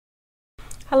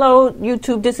Hello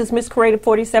YouTube, this is Miss Creative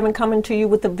 47 coming to you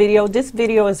with a video. This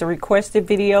video is a requested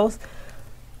video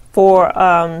for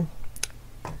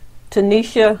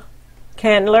Tanisha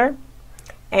Candler,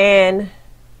 and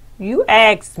you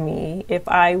asked me if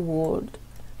I would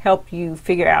help you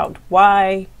figure out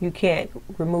why you can't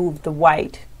remove the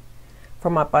white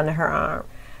from up under her arm.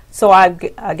 So I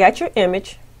got your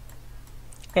image,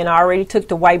 and I already took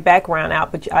the white background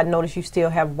out, but I noticed you still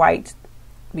have white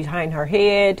behind her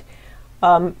head.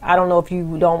 I don't know if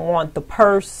you don't want the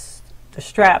purse, the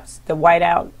straps, the white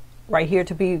out right here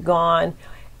to be gone.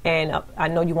 And I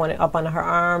know you want it up under her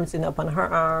arms and up under her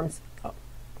arms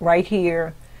right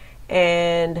here.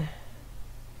 And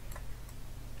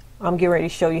I'm getting ready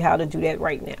to show you how to do that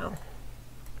right now.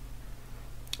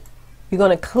 You're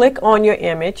going to click on your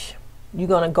image. You're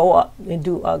going to go up and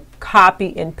do a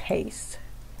copy and paste.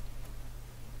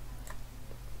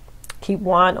 Keep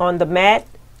one on the mat.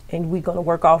 And we're going to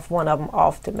work off one of them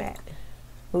off the mat.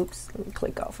 Oops, let me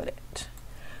click off of that.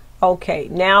 Okay,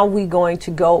 now we're going to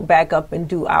go back up and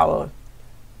do our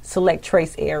select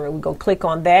trace area. We're going to click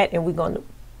on that, and we're going to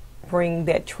bring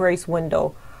that trace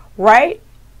window right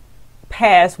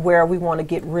past where we want to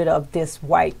get rid of this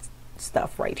white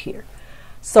stuff right here.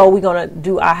 So we're going to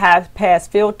do our high pass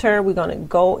filter. We're going to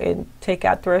go and take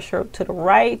our threshold to the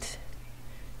right.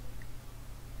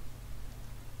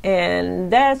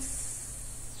 And that's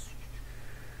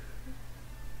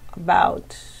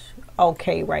about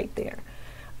okay right there.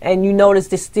 And you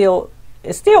notice it's still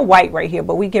white right here,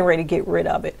 but we getting ready to get rid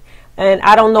of it. And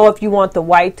I don't know if you want the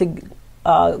white to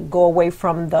go away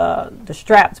from the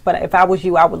straps, but if I was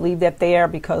you, I would leave that there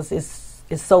because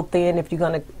it's so thin if you're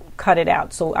going to cut it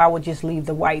out. So I would just leave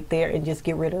the white there and just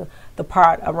get rid of the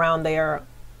part around their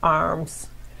arms.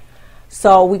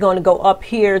 So we're going to go up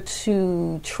here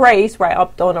to trace, right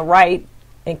up on the right,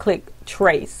 and click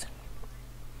trace.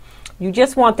 You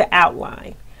just want the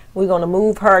outline. We're going to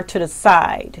move her to the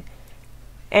side.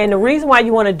 And the reason why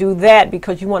you want to do that,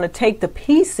 because you want to take the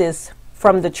pieces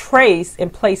from the trace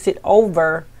and place it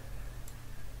over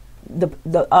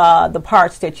the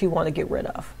parts that you want to get rid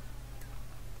of.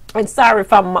 And sorry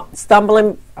if I'm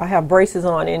stumbling. I have braces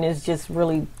on and it's just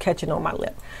really catching on my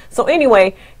lip. So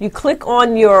anyway, you click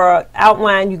on your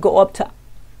outline, you go up to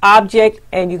object,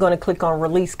 and you're going to click on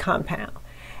release compound.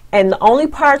 And the only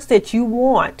parts that you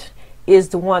want is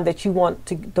the one that you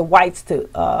want the whites to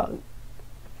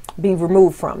be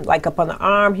removed from, like up on the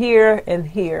arm here and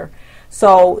here.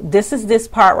 So this is this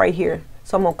part right here.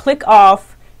 So I'm going to click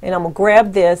off, and I'm going to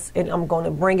grab this, and I'm going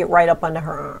to bring it right up under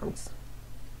her arms.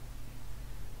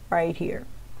 Right here.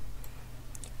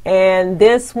 And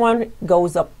this one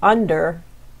goes up under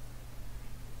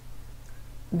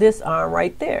this arm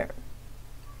right there.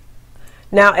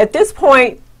 Now at this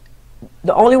point,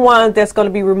 the only one that's going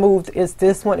to be removed is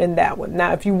this one and that one.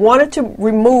 Now if you wanted to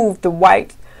remove the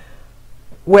white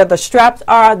where the straps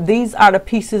are, these are the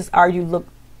pieces, you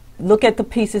look at the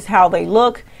pieces how they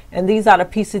look, and these are the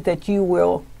pieces that you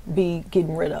will be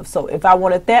getting rid of. So if I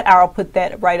wanted that, I'll put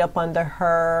that right up under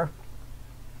her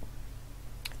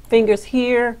fingers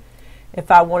here. If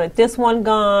I wanted this one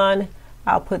gone,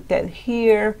 I'll put that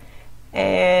here,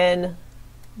 and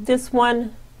this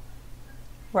one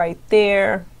right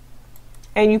there.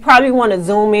 And you probably want to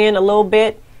zoom in a little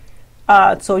bit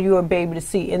so you will be able to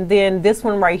see. And then this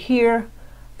one right here,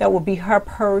 that will be her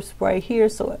purse right here,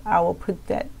 so I will put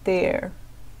that there.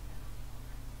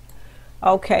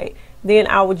 Okay, then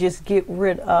I will just get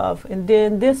rid of, and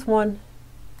then this one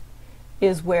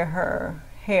is where her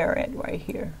hair at right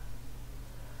here.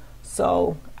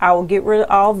 So I will get rid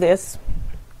of all this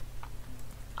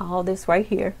right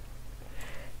here.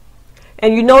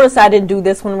 And you notice I didn't do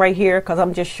this one right here because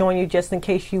I'm just showing you just in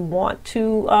case you want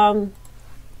to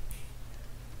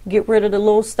get rid of the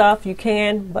little stuff, you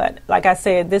can. But like I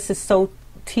said, this is so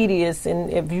tedious,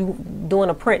 and if you doing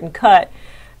a print and cut,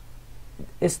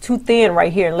 it's too thin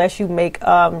right here unless you make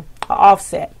an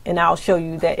offset, and I'll show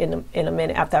you that in a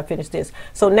minute after I finish this.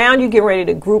 So now you get ready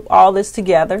to group all this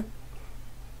together,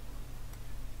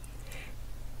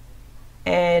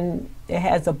 and it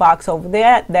has a box over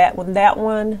that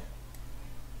one,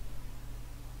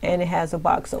 and it has a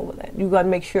box over that. You got to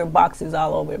make sure boxes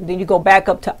all over it. Then you go back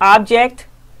up to object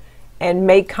and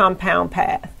make compound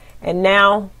path, and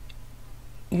now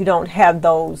you don't have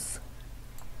those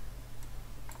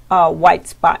white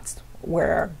spots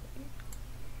where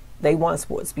they once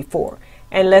was before.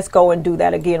 And let's go and do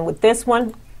that again with this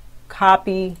one.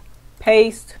 Copy,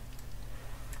 paste,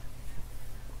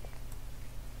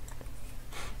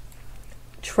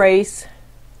 trace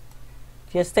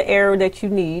just the area that you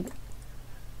need.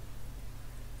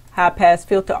 High pass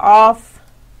filter off,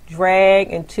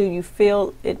 drag until you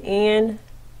fill it in.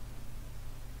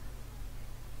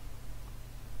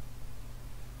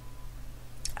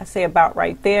 I say about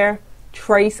right there.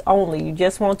 Trace only. You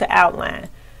just want the outline.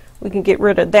 We can get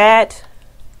rid of that.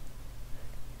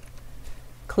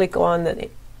 Click on the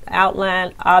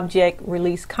outline, object,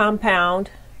 release compound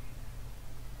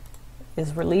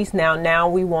is released. Now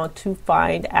we want to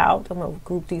find out. I'm going to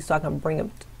group these so I can bring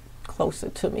them closer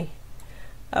to me.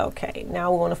 Okay,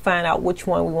 now we want to find out which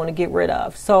one we want to get rid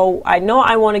of. So I know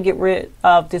I want to get rid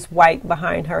of this white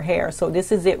behind her hair. So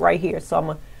this is it right here. So I'm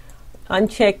going to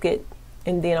uncheck it,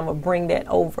 and then I'm going to bring that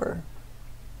over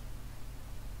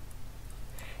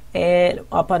and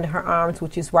up under her arms,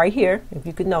 which is right here, if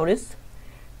you could notice,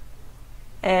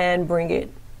 and bring it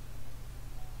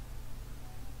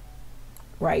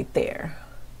right there.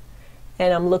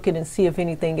 And I'm looking and see if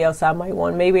anything else I might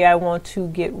want. Maybe I want to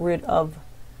get rid of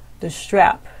the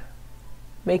strap,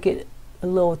 make it a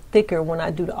little thicker when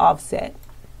I do the offset,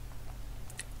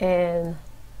 and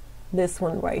this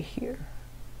one right here.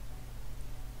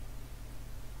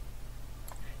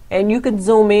 And you can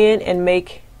zoom in and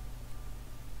make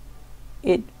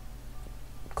it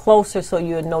closer so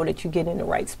you'll know that you get in the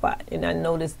right spot. And I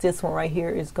notice this one right here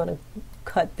is going to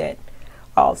cut that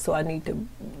off, so I need to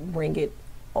bring it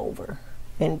over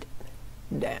and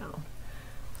down.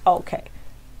 Okay,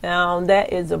 now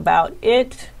that is about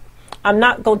it. I'm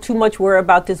not going to too much worry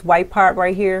about this white part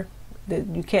right here.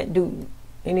 You can't do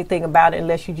anything about it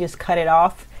unless you just cut it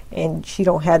off and she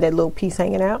don't have that little piece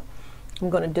hanging out. I'm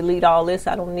going to delete all this.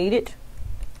 I don't need it.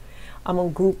 I'm going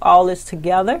to group all this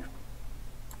together.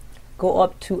 Go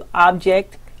up to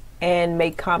object and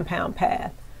make compound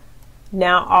path.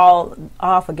 Now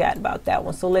I forgot about that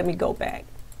one, so let me go back.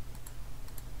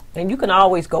 And you can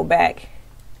always go back.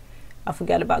 I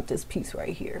forgot about this piece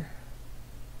right here.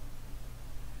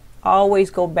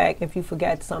 Always go back if you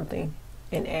forgot something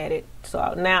and add it.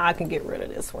 So now I can get rid of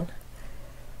this one.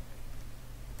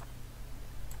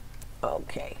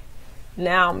 Okay,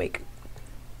 now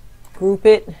group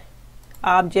it,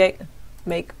 object,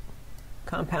 make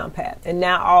compound path, and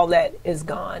now all that is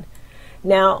gone.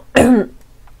 Now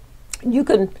you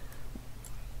can,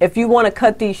 if you want to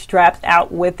cut these straps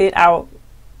out with it,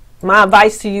 my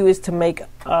advice to you is to make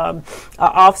an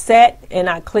offset, and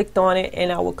I clicked on it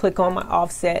and I will click on my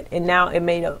offset, and now it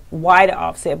made a wider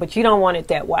offset, but you don't want it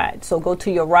that wide. So go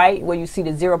to your right where you see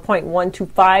the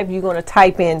 0.125. You're going to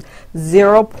type in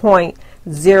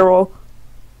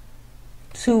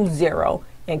 0.020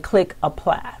 and click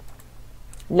apply.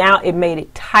 Now it made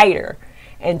it tighter,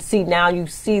 and see, now you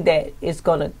see that it's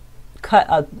going to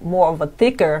cut more of a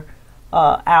thicker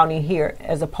outing here,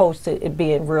 as opposed to it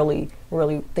being really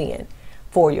thin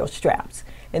for your straps.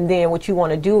 And then what you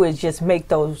want to do is just make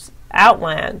those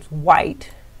outlines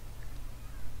white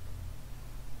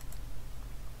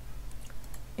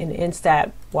and the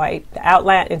inside white, the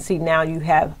outline, and see, now you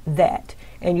have that.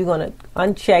 And you're going to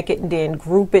uncheck it and then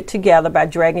group it together by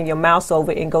dragging your mouse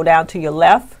over and go down to your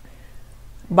left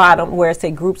bottom where it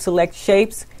says group select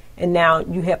shapes, and now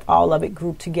you have all of it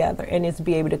grouped together, and it's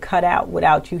be able to cut out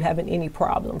without you having any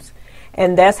problems.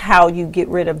 And that's how you get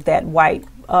rid of that white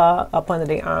up under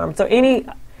the arms, or any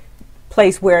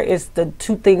place where it's the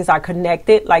two things are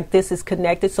connected, like this is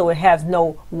connected, so it has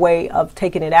no way of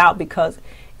taking it out because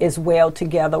it's well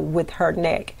together with her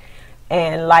neck.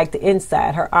 And like the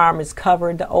inside, her arm is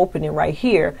covered, the opening right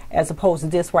here, as opposed to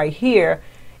this right here,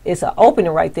 it's an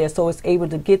opening right there, so it's able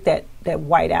to get that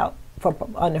white out from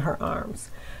under her arms.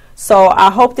 So I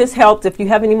hope this helped. If you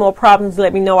have any more problems,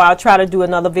 let me know. I'll try to do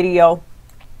another video.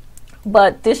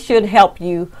 But this should help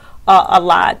you a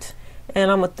lot. And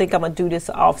I'm going to do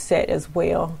this offset as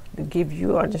well to give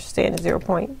you understanding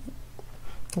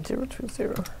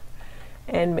 0.020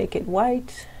 and make it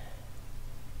white.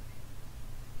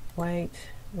 White,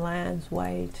 lines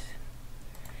white,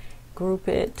 group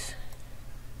it,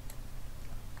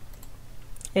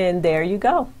 and there you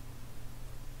go.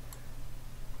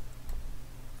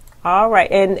 All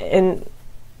right, and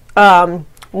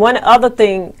one other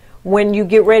thing, when you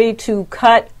get ready to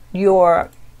do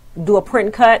a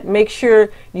print cut, make sure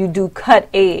you do cut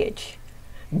edge.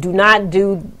 Do not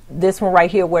do this one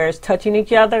right here where it's touching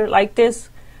each other like this,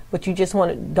 but you just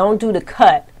want to, don't do the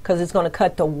cut, because it's going to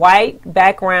cut the white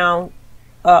background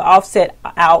offset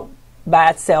out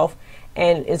by itself,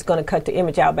 and it's going to cut the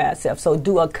image out by itself. So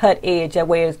do a cut edge, that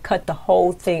way it's cut the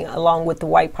whole thing along with the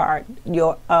white part,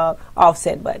 your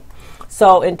offset button.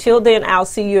 So until then, I'll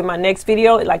see you in my next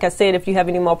video. Like I said, if you have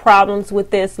any more problems with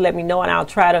this, let me know, and I'll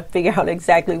try to figure out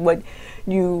exactly what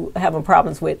you having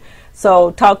problems with.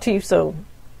 So talk to you soon.